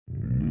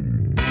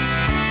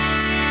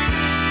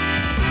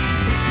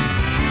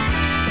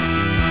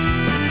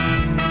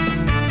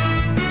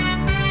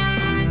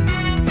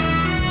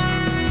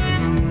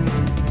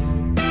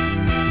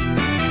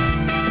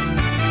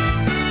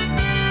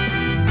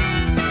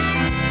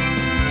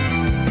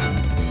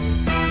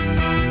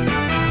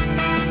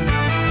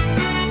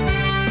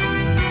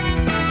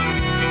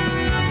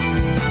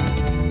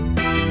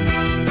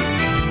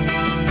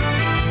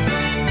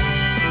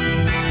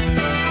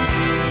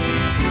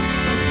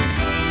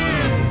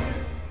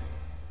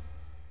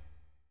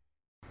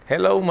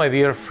Hello, my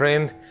dear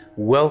friend.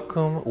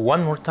 Welcome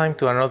one more time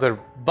to another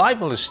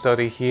Bible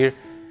study here.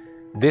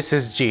 This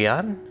is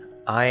Gian.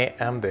 I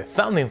am the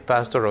founding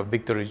pastor of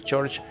Victory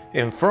Church,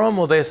 and from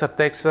Odessa,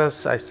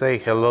 Texas, I say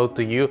hello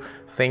to you.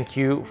 Thank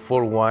you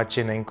for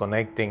watching and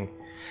connecting.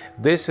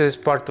 This is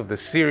part of the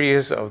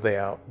series of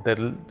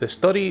the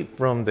study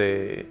from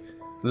the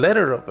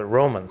letter of the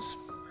Romans.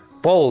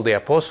 Paul, the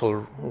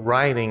apostle,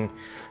 writing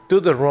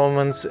to the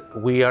Romans.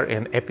 We are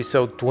in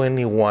episode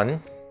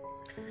 21.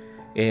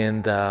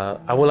 And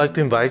I would like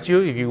to invite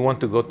you, if you want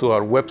to go to our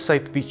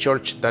website,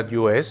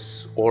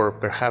 vchurch.us, or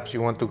perhaps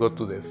you want to go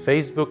to the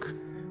Facebook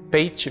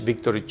page,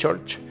 Victory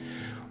Church,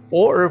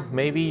 or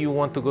maybe you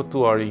want to go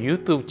to our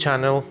YouTube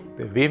channel,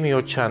 the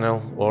Vimeo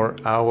channel, or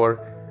our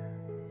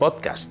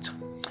podcast.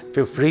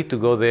 Feel free to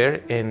go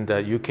there and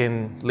you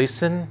can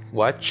listen,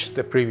 watch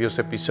the previous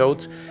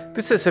episodes.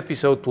 This is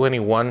episode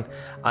 21.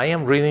 I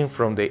am reading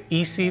from the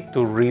easy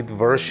to read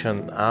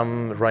version.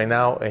 I'm right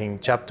now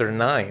in chapter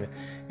 9.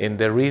 And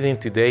the reading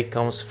today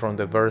comes from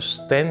the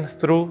verse 10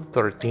 through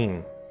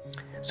 13.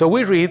 So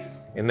we read,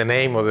 in the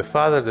name of the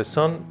Father, the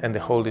Son, and the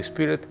Holy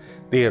Spirit.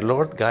 Dear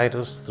Lord, guide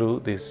us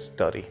through this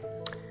study.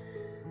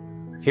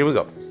 Here we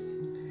go.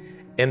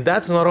 And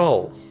that's not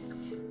all.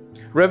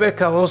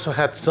 Rebekah also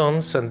had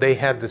sons, and they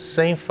had the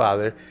same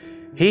father.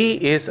 He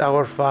is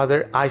our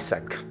father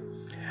Isaac.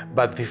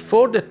 But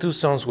before the two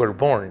sons were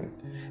born,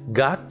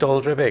 God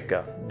told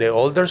Rebekah, the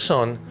older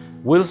son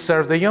will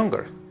serve the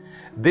younger.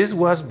 This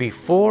was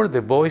before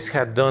the boys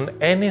had done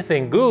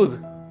anything good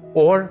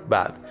or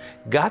bad.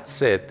 God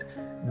said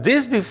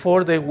this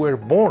before they were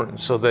born,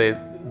 so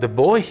that the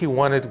boy he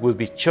wanted would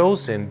be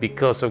chosen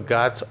because of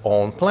God's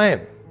own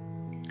plan.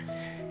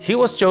 He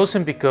was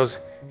chosen because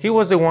he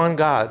was the one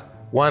God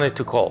wanted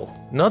to call,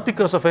 not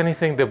because of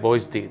anything the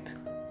boys did.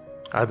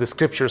 As the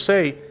scriptures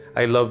say,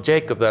 I loved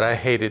Jacob, that I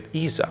hated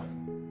Esau.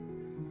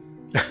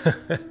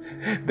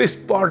 This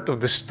part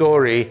of the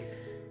story,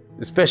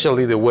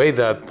 especially the way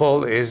that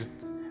Paul is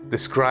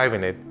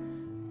describing it,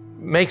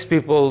 makes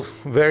people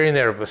very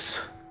nervous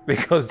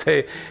because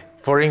they,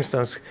 for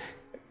instance,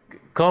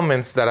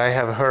 comments that I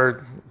have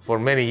heard for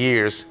many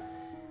years,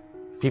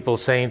 people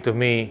saying to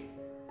me,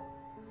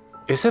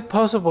 is it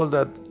possible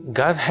that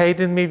God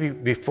hated me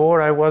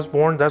before I was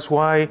born? That's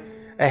why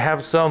I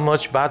have so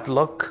much bad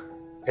luck.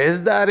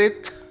 Is that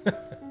it?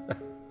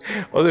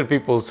 Other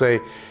people say,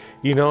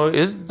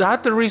 is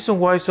that the reason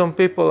why some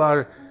people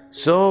are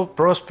so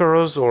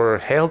prosperous or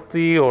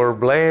healthy or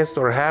blessed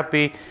or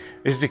happy?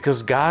 Is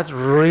because God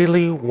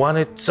really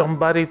wanted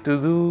somebody to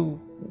do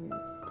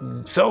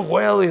so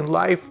well in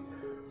life?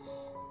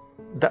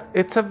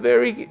 It's a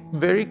very,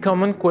 very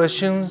common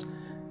question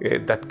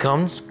that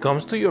comes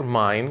to your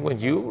mind when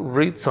you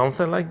read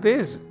something like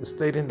this,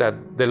 stating that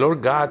the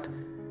Lord God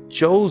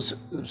chose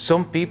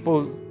some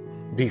people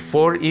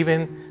before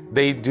even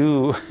they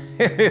do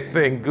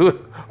anything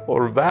good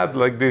or bad,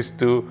 like these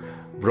two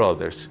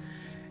brothers.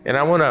 And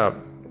I want to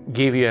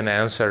give you an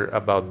answer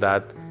about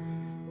that.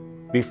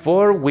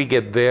 Before we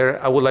get there,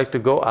 I would like to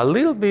go a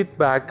little bit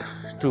back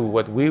to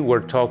what we were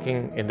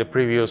talking in the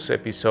previous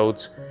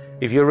episodes.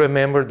 If you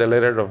remember the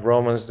letter of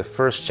Romans, the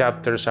first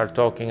chapters are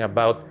talking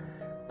about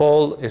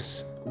Paul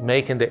is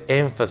making the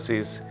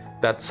emphasis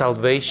that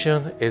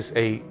salvation is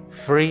a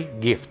free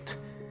gift.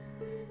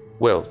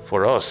 Well,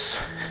 for us,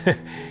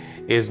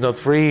 it's not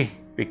free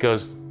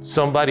because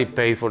somebody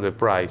paid for the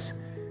price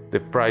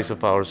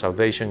of our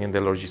salvation in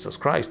the Lord Jesus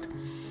Christ.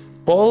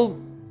 Paul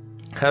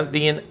had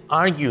been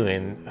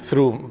arguing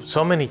through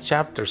so many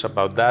chapters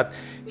about that.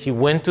 He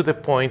went to the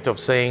point of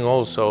saying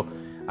also,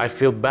 I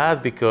feel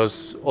bad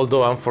because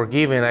although I'm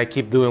forgiven, I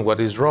keep doing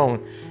what is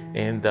wrong.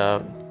 And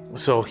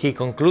so he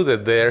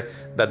concluded there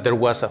that there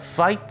was a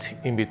fight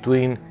in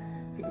between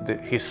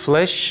his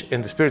flesh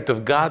and the Spirit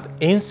of God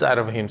inside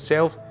of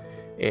himself.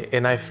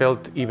 And I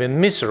felt even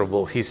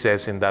miserable, he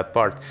says in that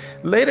part.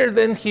 Later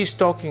then he's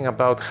talking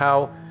about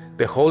how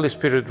the Holy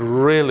Spirit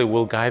really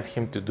will guide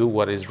him to do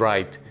what is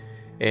right.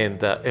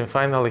 And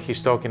finally,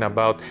 he's talking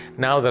about,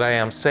 now that I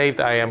am saved,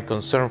 I am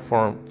concerned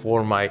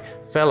for my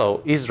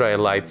fellow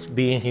Israelites,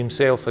 being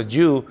himself a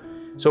Jew.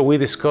 So we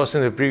discussed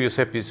in the previous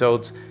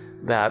episodes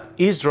that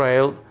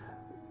Israel,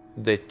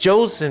 the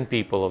chosen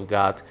people of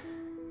God,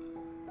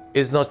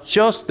 is not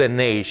just the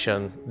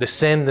nation,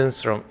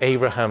 descendants from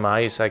Abraham,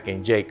 Isaac,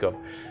 and Jacob,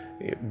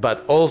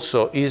 but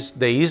also is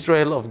the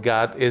Israel of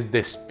God is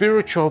the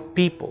spiritual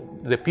people,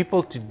 the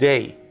people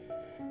today,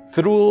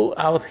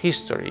 throughout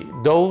history,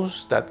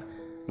 those that,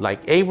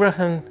 like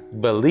Abraham,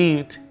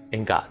 believed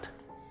in God.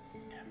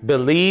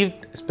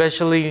 Believed,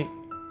 especially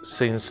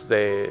since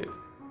the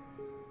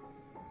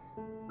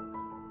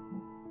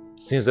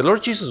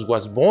Lord Jesus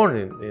was born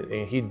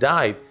and he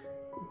died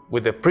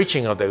with the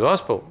preaching of the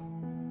gospel,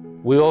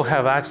 we all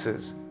have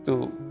access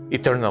to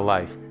eternal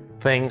life,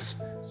 thanks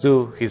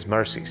to his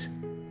mercies.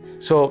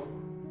 So,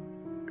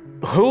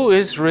 who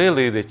is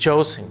really the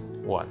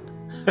chosen one?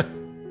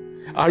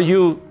 Are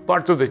you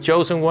part of the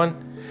chosen one?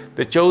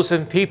 The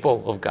chosen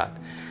people of God?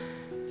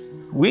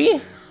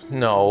 We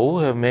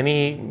No,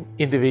 many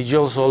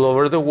individuals all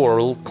over the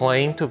world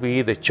claim to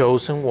be the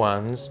chosen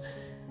ones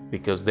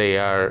because they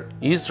are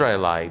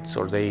Israelites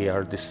or they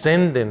are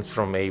descendants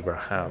from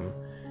Abraham,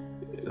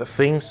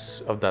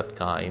 things of that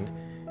kind.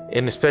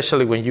 And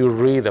especially when you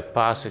read a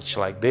passage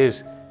like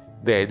this,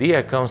 the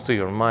idea comes to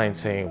your mind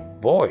saying,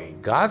 boy,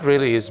 God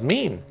really is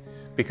mean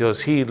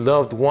because he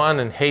loved one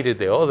and hated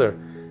the other.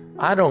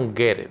 I don't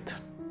get it.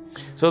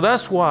 So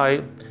that's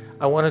why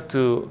I wanted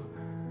to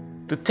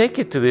take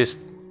it to this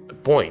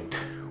point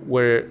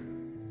where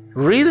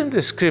reading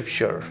the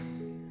scripture,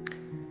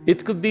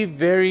 it could be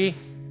very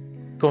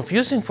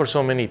confusing for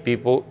so many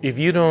people if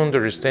you don't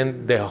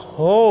understand the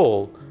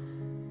whole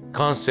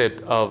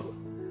concept of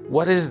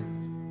what is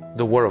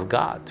the Word of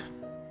God.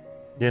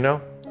 You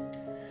know,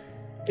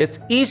 it's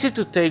easy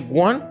to take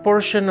one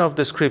portion of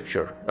the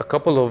scripture, a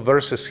couple of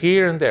verses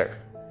here and there.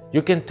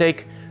 You can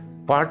take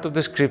part of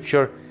the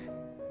scripture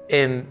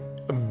and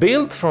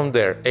build from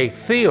there a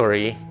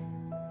theory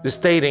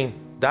stating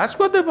that's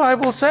what the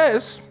Bible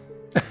says.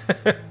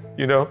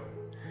 You know,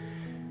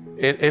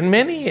 in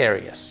many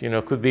areas, you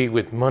know, could be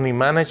with money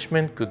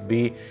management, could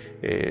be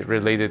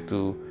related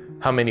to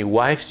how many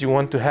wives you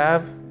want to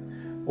have,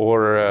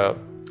 or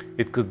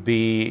it could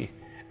be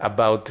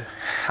about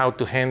how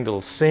to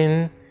handle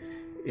sin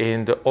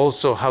and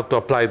also how to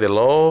apply the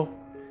law.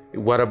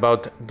 What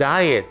about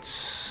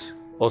diets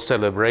or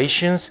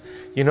celebrations?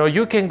 You know,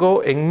 you can go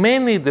in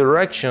many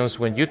directions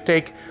when you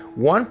take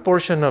one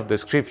portion of the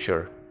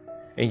scripture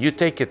and you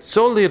take it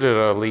so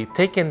literally,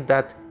 taking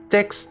that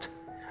text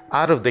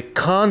out of the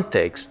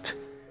context,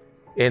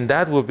 and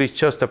that will be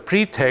just a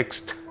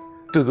pretext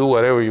to do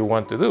whatever you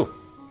want to do.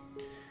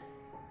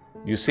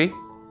 You see,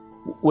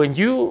 when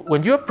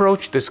you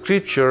approach the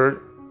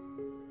scripture,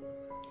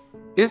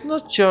 it's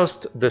not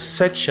just the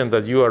section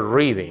that you are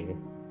reading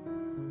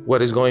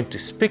what is going to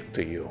speak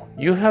to you.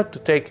 You have to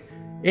take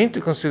into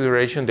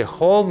consideration the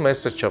whole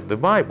message of the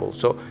Bible.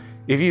 So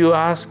if you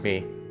ask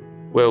me,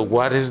 well,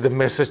 what is the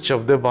message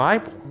of the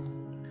Bible?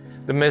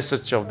 The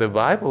message of the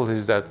Bible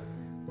is that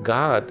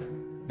God,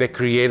 the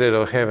creator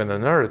of heaven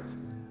and earth,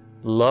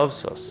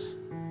 loves us.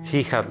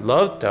 He had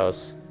loved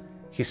us.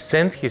 He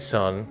sent his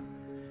son,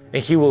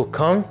 and he will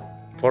come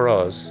for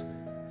us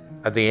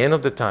at the end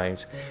of the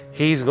times.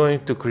 He is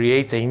going to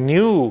create a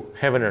new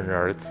heaven and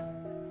earth.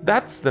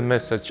 That's the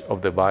message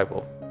of the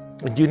Bible.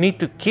 And you need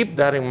to keep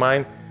that in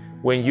mind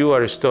when you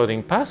are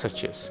studying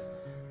passages,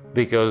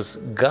 because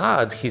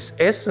God, his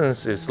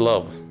essence is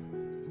love.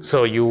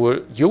 So you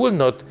will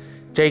not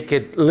take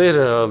it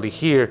literally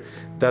here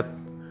that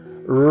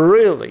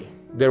really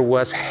there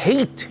was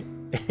hate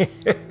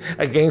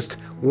against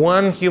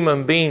one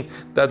human being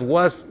that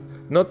was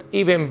not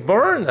even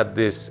born at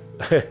this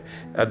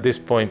at this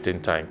point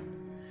in time.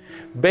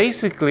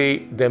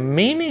 Basically, the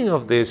meaning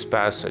of this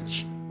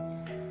passage,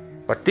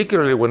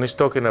 particularly when it's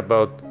talking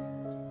about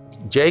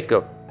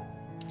Jacob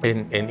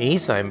and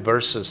Esau in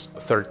verses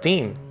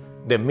 13,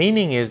 the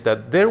meaning is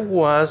that there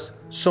was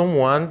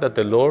someone that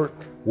the Lord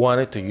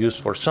wanted to use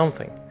for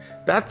something.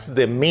 That's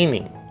the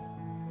meaning.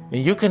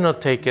 And you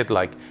cannot take it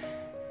like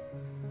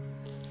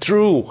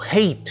true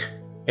hate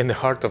in the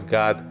heart of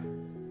God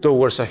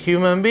towards a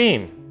human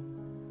being,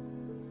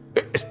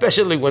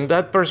 especially when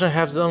that person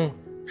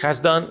has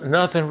done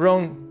nothing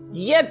wrong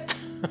yet.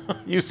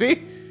 You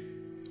see?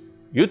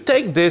 You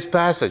take this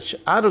passage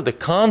out of the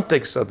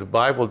context of the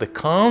Bible, the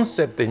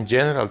concept in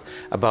general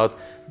about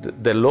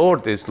the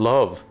Lord is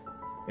love,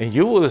 and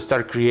you will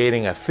start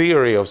creating a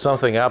theory of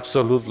something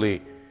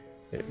absolutely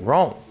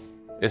wrong.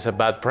 It's a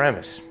bad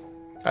premise.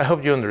 I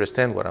hope you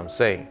understand what I'm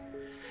saying.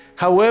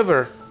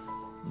 However,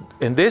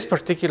 in these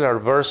particular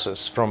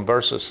verses, from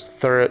verses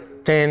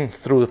 10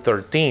 through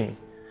 13,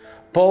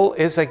 Paul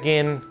is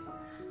again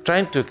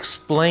trying to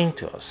explain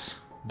to us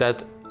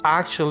that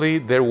actually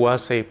there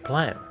was a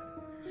plan.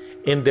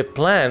 In the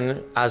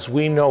plan, as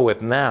we know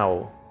it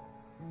now,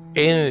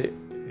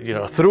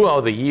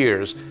 throughout the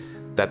years,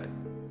 that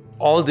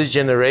all these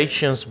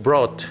generations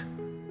brought,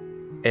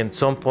 at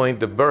some point,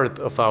 the birth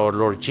of our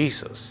Lord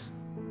Jesus,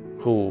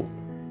 who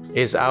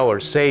is our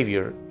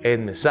Savior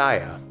and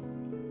Messiah.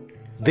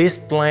 This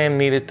plan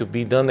needed to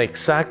be done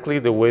exactly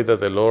the way that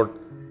the Lord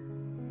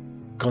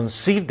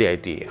conceived the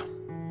idea.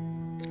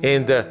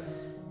 And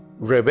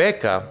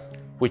Rebecca,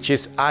 which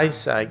is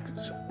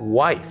Isaac's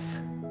wife,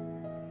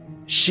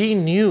 she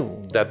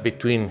knew that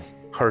between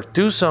her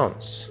two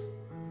sons,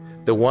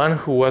 the one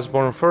who was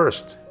born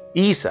first,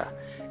 Esau,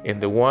 and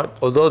the one,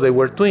 although they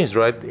were twins,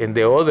 right, and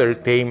the other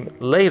came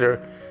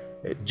later,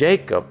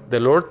 Jacob, the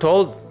Lord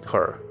told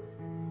her,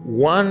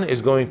 one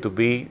is going to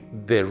be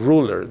the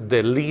ruler,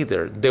 the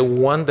leader, the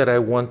one that I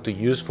want to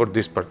use for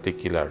this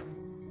particular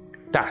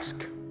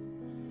task.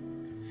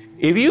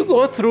 If you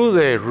go through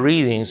the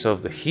readings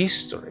of the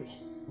history,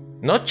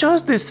 not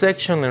just this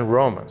section in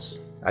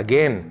Romans,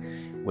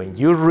 again, when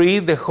you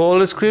read the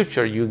whole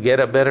scripture, you get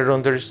a better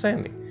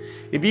understanding.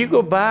 If you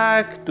go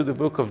back to the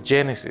book of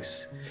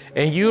Genesis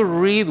and you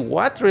read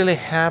what really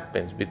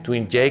happens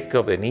between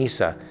Jacob and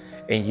Esau,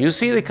 and you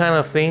see the kind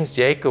of things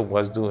Jacob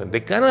was doing, the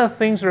kind of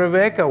things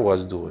Rebecca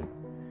was doing,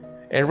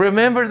 And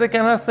remember the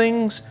kind of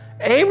things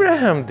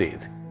Abraham did.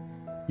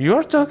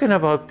 You're talking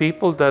about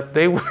people that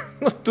they were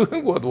not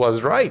doing what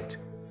was right.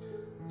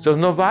 So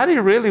nobody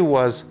really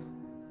was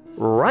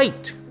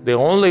right. The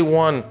only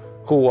one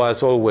who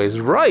was always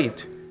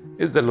right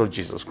is the Lord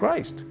Jesus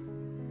Christ.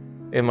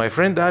 And my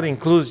friend, that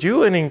includes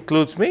you and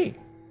includes me.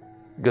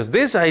 Because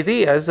this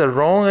idea is a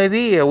wrong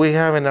idea we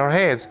have in our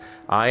heads.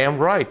 I am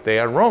right, they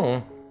are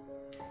wrong.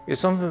 It's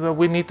something that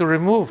we need to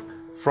remove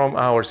from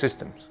our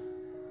systems.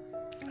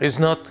 It's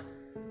not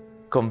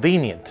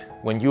convenient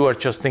when you are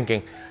just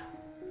thinking,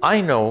 I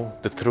know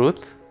the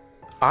truth,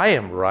 I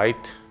am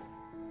right.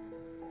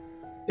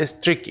 It's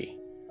tricky.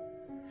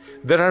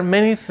 There are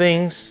many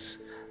things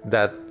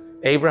that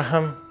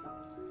Abraham,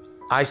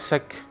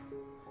 Isaac,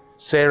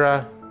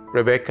 Sarah,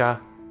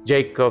 Rebecca,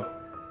 Jacob,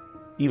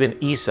 even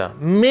Esau,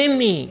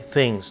 many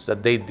things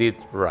that they did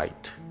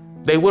right.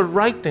 They were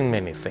right in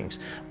many things,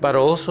 but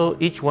also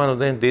each one of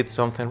them did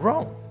something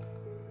wrong.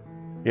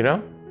 You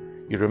know,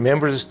 you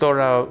remember the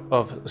story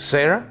of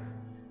Sarah?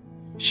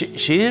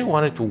 She didn't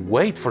want to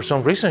wait. For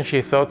some reason,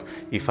 she thought,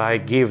 if I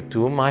give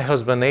to my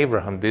husband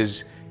Abraham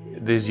this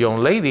young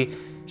lady,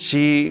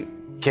 she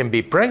can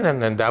be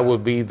pregnant, and that will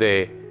be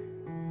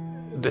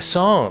the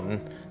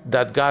son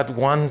that God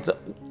wants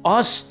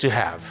us to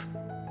have.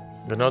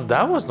 You know,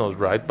 that was not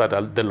right,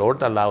 but the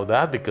Lord allowed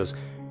that because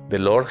the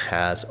Lord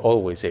has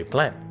always a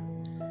plan.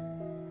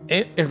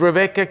 And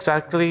Rebecca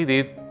exactly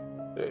did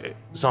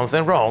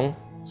something wrong,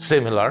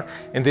 similar,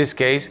 in this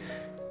case,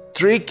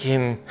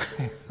 tricking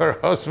her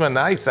husband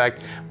Isaac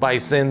by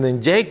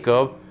sending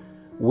Jacob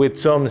with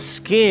some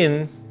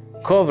skin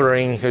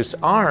covering his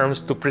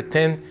arms to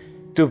pretend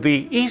to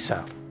be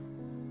Esau.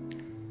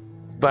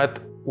 But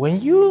when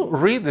you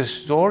read the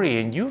story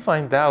and you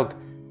find out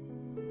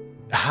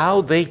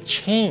how they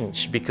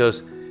changed,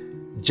 because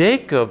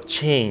Jacob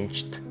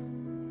changed,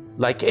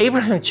 like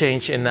Abraham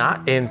changed,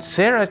 and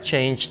Sarah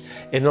changed,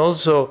 and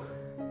also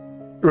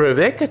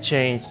Rebecca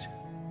changed.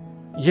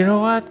 You know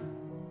what?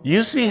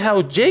 You see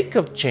how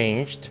Jacob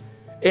changed,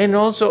 and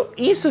also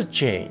Esau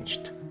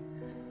changed.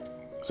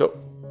 So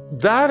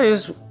that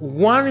is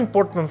one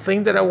important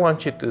thing that I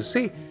want you to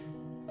see,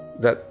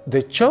 that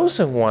the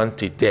chosen one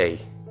today,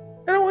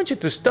 and I want you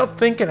to stop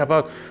thinking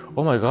about,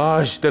 oh my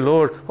gosh, the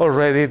Lord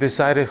already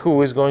decided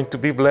who is going to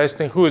be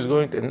blessed and who is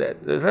going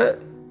to...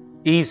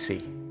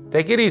 Easy.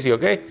 Take it easy,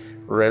 okay?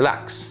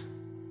 Relax.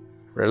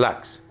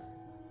 Relax.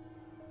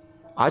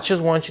 I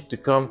just want you to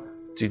come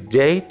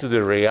today to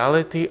the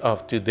reality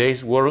of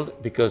today's world,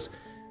 because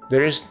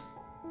there is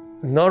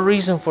no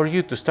reason for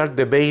you to start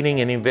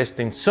debating and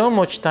investing so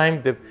much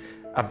time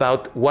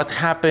about what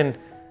happened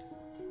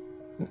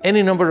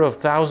any number of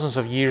thousands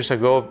of years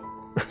ago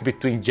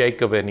between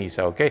Jacob and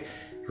Esau, okay?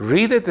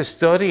 Read the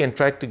story and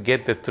try to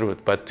get the truth.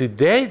 But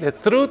today, the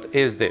truth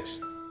is this,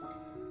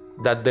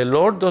 that the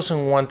Lord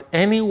doesn't want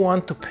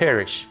anyone to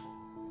perish,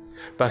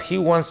 but He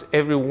wants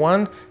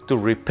everyone to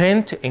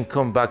repent and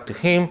come back to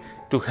Him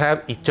to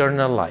have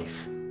eternal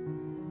life.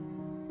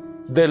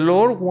 The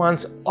Lord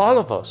wants all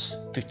of us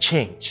to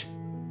change.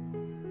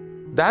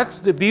 That's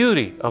the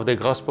beauty of the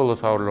gospel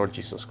of our Lord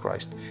Jesus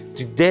Christ.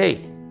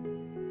 Today,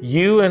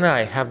 you and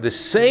I have the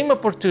same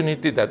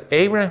opportunity that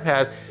Abraham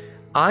had,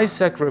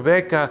 Isaac,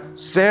 Rebecca,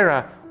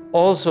 Sarah,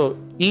 also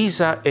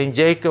Esau and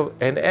Jacob,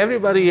 and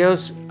everybody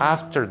else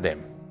after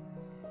them,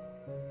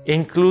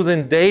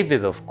 including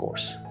David, of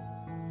course.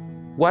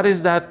 What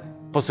is that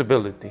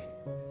possibility?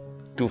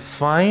 To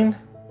find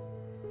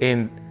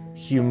in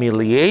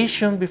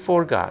humiliation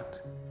before God,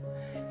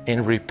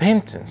 in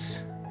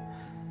repentance,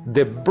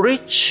 the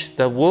bridge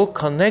that will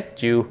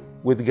connect you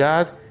with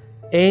God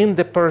in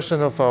the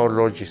person of our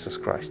Lord Jesus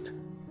Christ.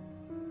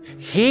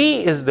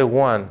 He is the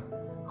one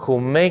who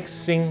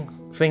makes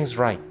things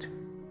right.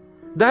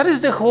 That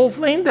is the whole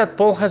thing that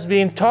Paul has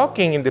been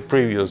talking in the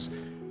previous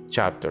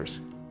chapters.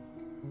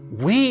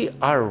 We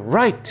are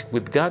right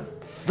with God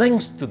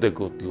thanks to the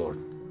good Lord.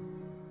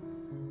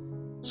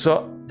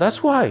 So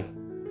that's why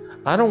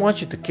I don't want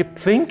you to keep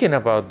thinking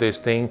about this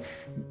thing.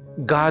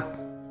 God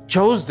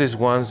chose these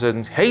ones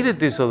and hated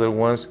these other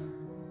ones.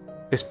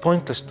 It's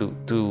pointless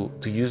to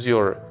use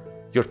your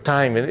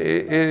time. It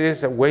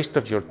is a waste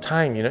of your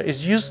time. You know,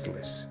 it's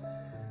useless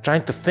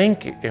trying to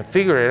think and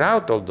figure it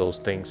out, all those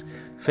things.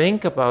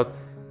 Think about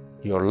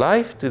your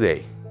life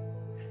today,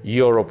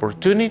 your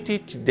opportunity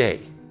today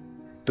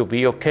to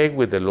be okay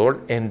with the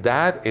Lord, and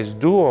that is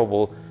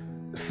doable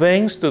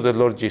thanks to the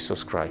Lord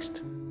Jesus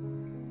Christ.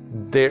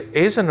 There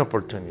is an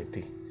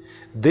opportunity.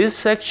 This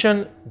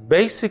section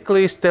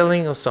basically is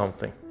telling us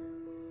something,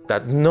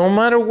 that no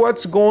matter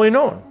what's going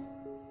on,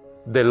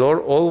 the Lord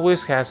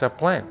always has a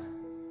plan.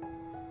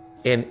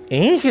 And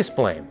in His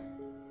plan,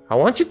 I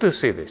want you to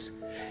see this,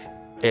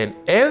 in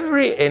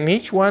every and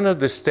each one of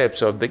the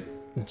steps of the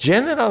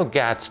general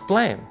God's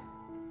plan,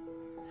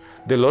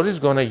 the Lord is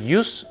going to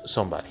use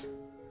somebody.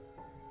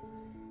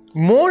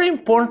 More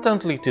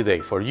importantly today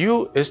for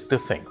you is to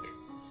think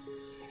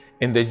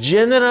in the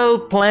general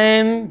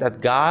plan that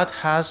God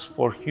has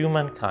for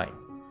humankind,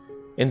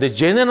 in the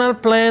general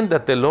plan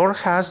that the Lord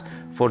has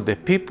for the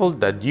people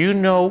that you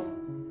know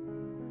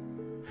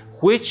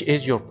which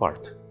is your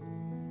part?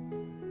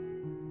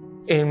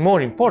 And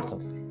more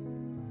importantly,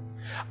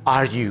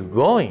 are you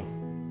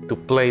going to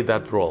play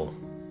that role?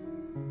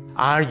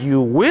 Are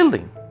you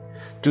willing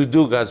to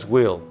do God's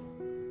will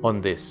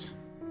on this?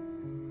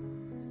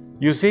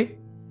 You see,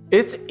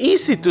 it's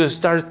easy to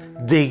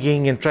start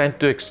digging and trying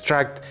to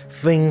extract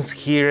things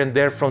here and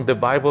there from the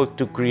Bible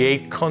to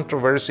create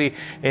controversy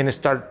and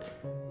start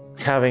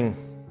having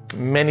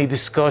many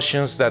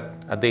discussions that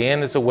at the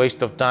end is a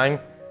waste of time.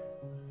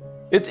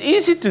 It's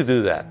easy to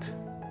do that.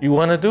 You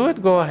want to do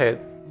it? Go ahead.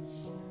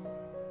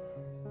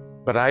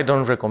 But I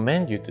don't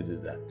recommend you to do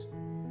that.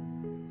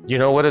 You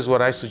know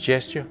what I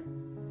suggest you?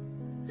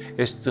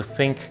 Is to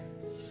think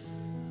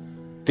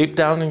deep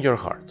down in your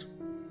heart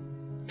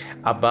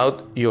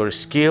about your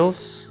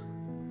skills,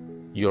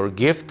 your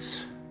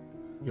gifts,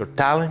 your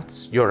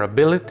talents, your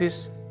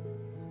abilities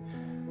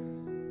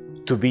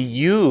to be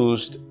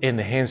used in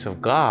the hands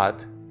of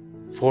God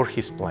for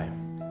His plan.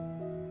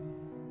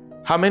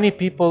 How many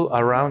people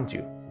around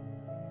you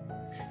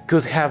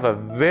could have a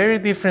very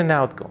different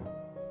outcome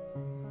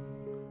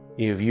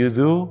if you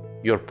do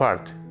your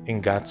part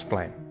in God's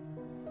plan?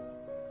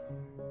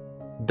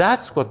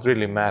 That's what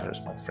really matters,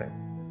 my friend.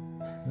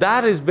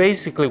 That is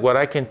basically what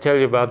I can tell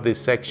you about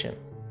this section.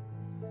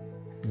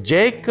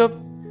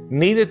 Jacob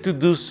needed to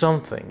do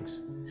some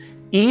things.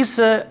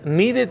 Esau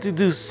needed to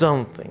do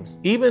some things.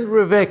 Even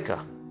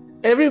Rebekah,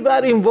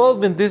 everybody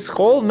involved in this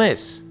whole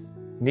mess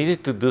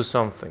needed to do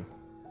something.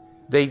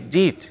 They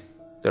did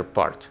their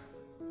part.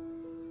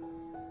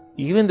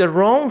 Even the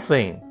wrong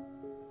thing,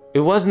 it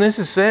was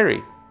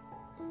necessary.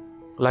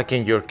 Like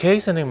in your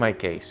case and in my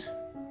case.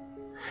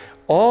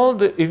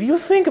 If you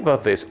think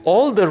about this,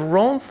 all the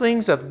wrong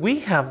things that we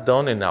have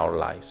done in our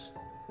lives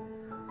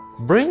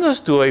bring us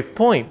to a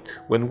point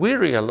when we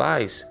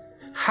realize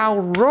how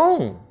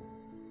wrong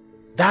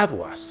that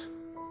was.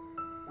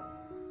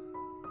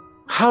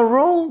 How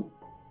wrong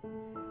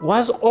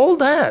was all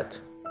that?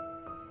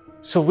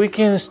 So we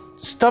can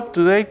stop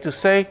today to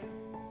say,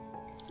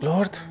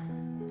 Lord,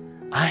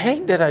 I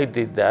hate that I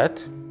did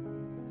that.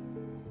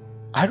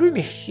 I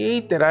really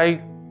hate that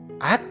I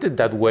acted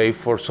that way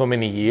for so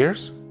many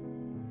years.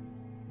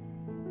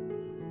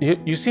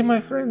 You see,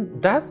 my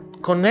friend, that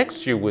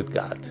connects you with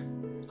God,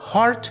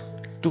 heart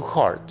to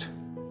heart.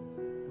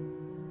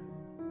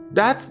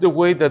 That's the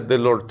way that the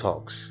Lord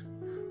talks.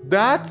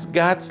 That's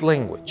God's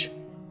language,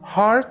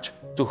 heart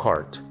to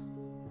heart,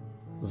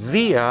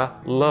 via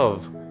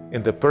love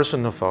in the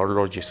person of our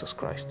Lord Jesus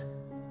Christ.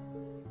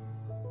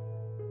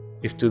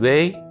 If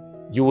today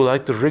you would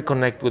like to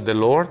reconnect with the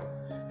Lord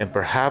and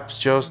perhaps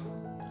just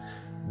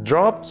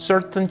drop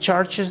certain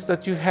charges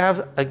that you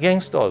have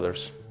against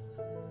others,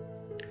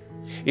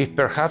 if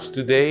perhaps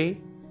today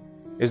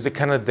is the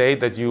kind of day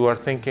that you are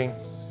thinking,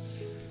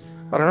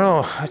 I don't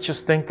know, I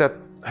just think that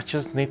I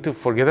just need to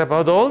forget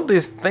about all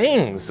these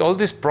things, all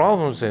these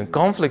problems and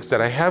conflicts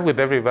that I have with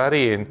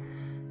everybody, and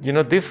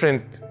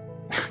different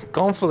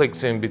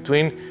conflicts in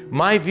between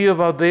my view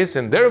about this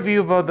and their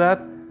view about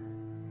that.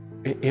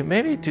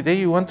 Maybe today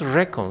you want to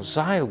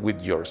reconcile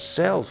with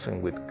yourself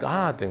and with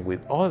God and with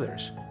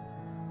others.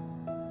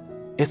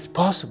 It's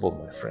possible,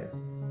 my friend,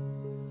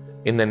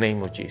 in the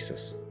name of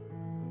Jesus.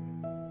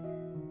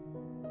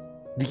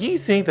 Do you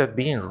think that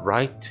being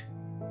right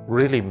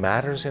really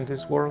matters in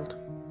this world?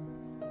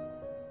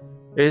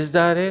 Is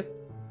that it?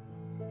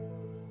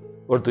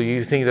 Or do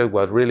you think that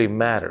what really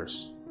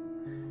matters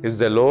is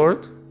the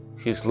Lord,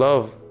 His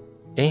love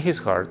in His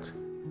heart,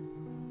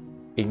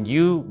 and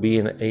you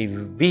being a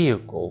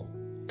vehicle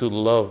to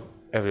love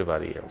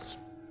everybody else?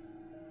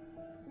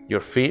 Your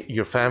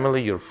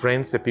family, your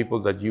friends, the people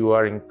that you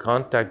are in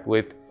contact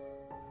with,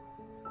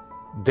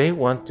 they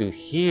want to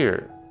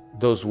hear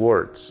those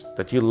words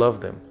that you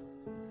love them.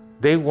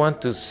 They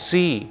want to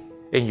see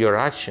in your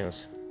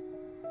actions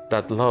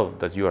that love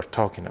that you are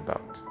talking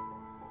about.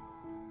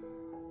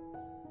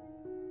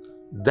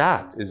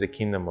 That is the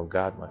kingdom of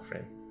God, my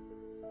friend.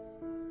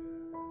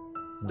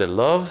 The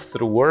love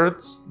through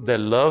words, the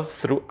love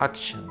through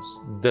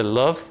actions, the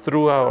love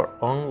through our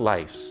own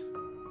lives.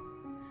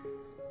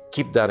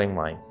 Keep that in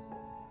mind.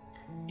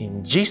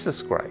 In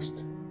Jesus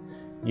Christ,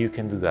 you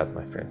can do that,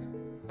 my friend.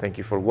 Thank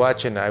you for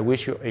watching. I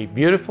wish you a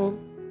beautiful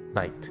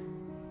night.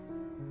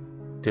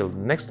 Till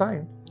next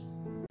time.